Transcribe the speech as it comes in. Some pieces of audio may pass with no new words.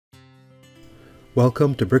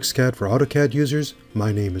Welcome to BricsCAD for AutoCAD users.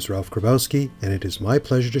 My name is Ralph Grabowski, and it is my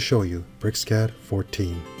pleasure to show you BricsCAD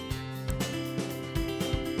 14.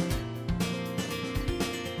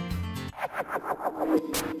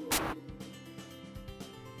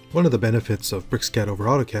 One of the benefits of BricsCAD over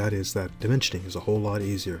AutoCAD is that dimensioning is a whole lot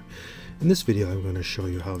easier. In this video I'm going to show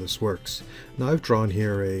you how this works. Now I've drawn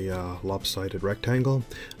here a lopsided rectangle.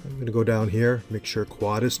 I'm going to go down here, make sure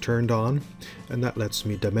quad is turned on, and that lets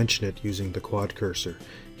me dimension it using the quad cursor.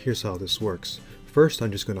 Here's how this works. First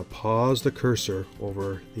I'm just going to pause the cursor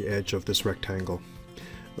over the edge of this rectangle.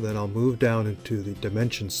 And then I'll move down into the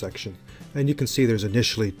dimensions section. And you can see there's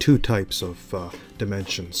initially two types of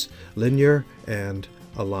dimensions, linear and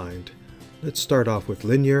aligned. Let's start off with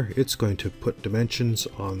linear. It's going to put dimensions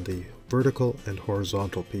on the vertical and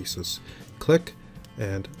horizontal pieces. Click,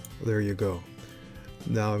 and there you go.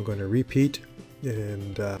 Now I'm going to repeat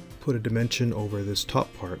and put a dimension over this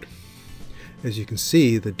top part. As you can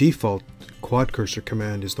see, the default quad cursor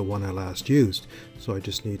command is the one I last used, so I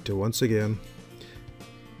just need to once again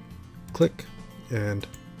click and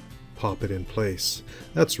pop it in place.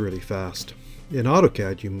 That's really fast. In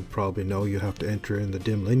AutoCAD, you probably know you have to enter in the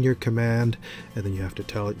dim linear command, and then you have to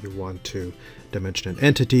tell it you want to dimension an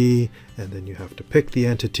entity, and then you have to pick the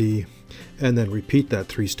entity, and then repeat that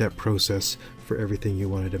three-step process for everything you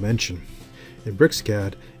want to dimension. In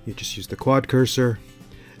BricsCAD, you just use the quad cursor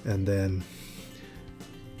and then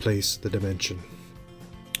place the dimension.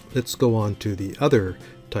 Let's go on to the other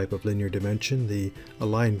type of linear dimension, the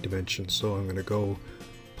aligned dimension. So I'm going to go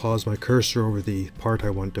pause my cursor over the part I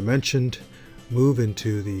want dimensioned, move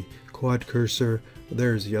into the quad cursor,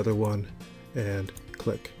 there's the other one, and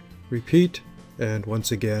click. Repeat, and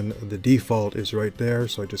once again the default is right there,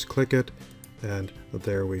 so I just click it, and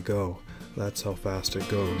there we go. That's how fast it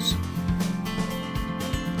goes.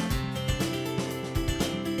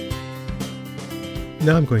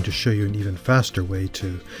 Now I'm going to show you an even faster way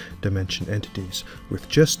to dimension entities with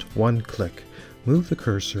just one click. Move the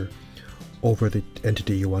cursor over the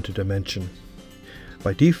entity you want to dimension.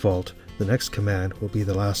 By default, the next command will be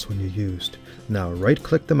the last one you used. Now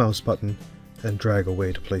right-click the mouse button and drag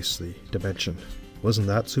away to place the dimension. Wasn't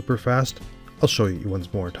that super fast? I'll show you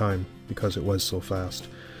once more time because it was so fast.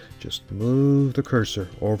 Just move the cursor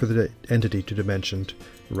over the entity to dimensioned,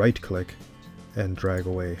 right-click, and drag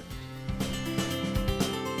away.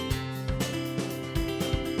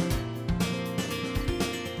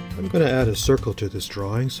 I'm going to add a circle to this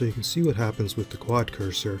drawing so you can see what happens with the quad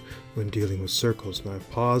cursor when dealing with circles. Now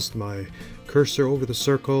I've paused my cursor over the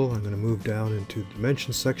circle. I'm going to move down into the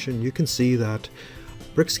dimensions section. You can see that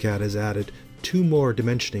BricsCAD has added two more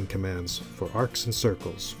dimensioning commands for arcs and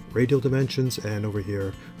circles, radial dimensions, and over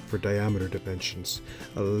here for diameter dimensions.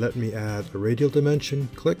 Let me add a radial dimension,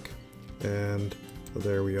 click, and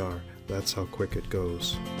there we are. That's how quick it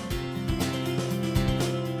goes.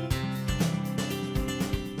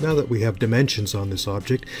 Now that we have dimensions on this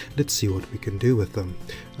object, let's see what we can do with them.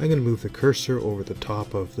 I'm going to move the cursor over the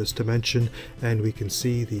top of this dimension, and we can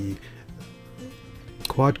see the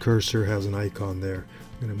quad cursor has an icon there.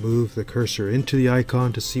 I'm going to move the cursor into the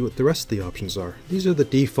icon to see what the rest of the options are. These are the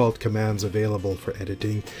default commands available for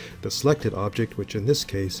editing the selected object, which in this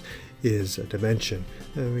case is a dimension.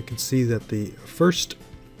 And we can see that the first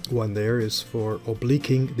one there is for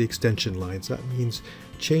obliquing the extension lines. That means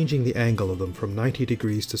changing the angle of them from 90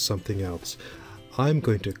 degrees to something else. I'm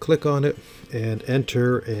going to click on it and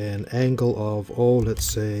enter an angle of, let's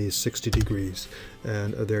say 60 degrees.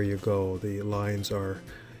 And there you go. The lines are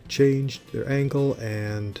changed, their angle,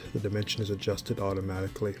 and the dimension is adjusted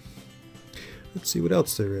automatically. Let's see what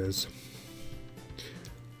else there is.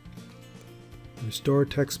 Restore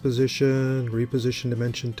text position, reposition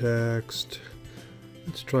dimension text.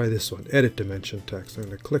 Let's try this one, edit dimension text. I'm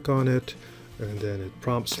going to click on it, and then it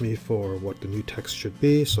prompts me for what the new text should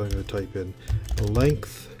be. So I'm going to type in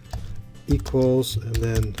length equals, and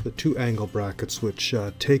then the two angle brackets, which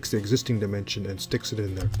takes the existing dimension and sticks it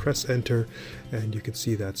in there. Press enter, and you can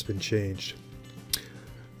see that's been changed.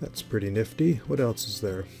 That's pretty nifty. What else is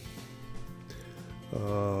there?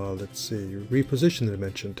 Let's see, reposition the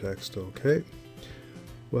dimension text. Okay.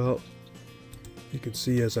 Well, you can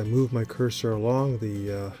see as I move my cursor along,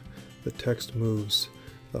 the text moves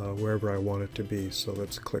wherever I want it to be. So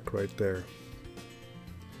let's click right there.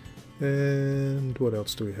 And what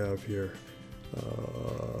else do we have here?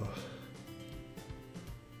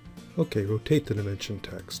 Okay, rotate the dimension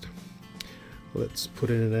text. Let's put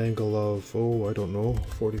in an angle of, I don't know,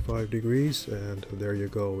 45 degrees, and there you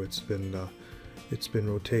go. It's been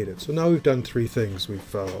rotated. So now we've done three things.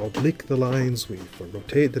 We've obliqued the lines, we've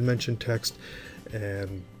rotated the dimension text,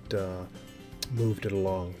 and moved it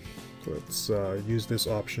along. Let's use this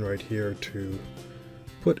option right here to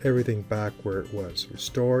put everything back where it was.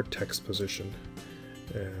 Restore text position.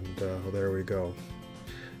 And there we go.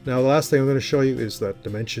 Now the last thing I'm going to show you is that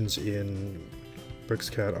dimensions in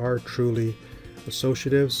BricsCAD are truly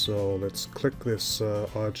associative. So let's click this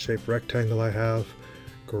odd shaped rectangle I have,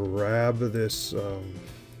 grab this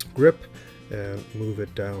grip and move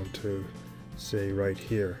it down to, say, right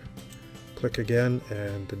here. Click again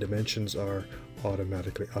and the dimensions are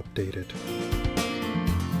automatically updated.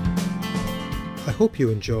 I hope you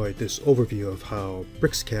enjoyed this overview of how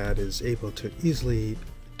BricsCAD is able to easily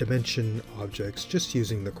dimension objects just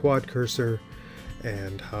using the quad cursor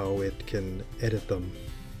and how it can edit them.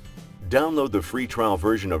 Download the free trial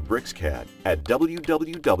version of BricsCAD at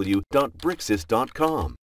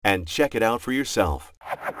www.bricsys.com and check it out for yourself.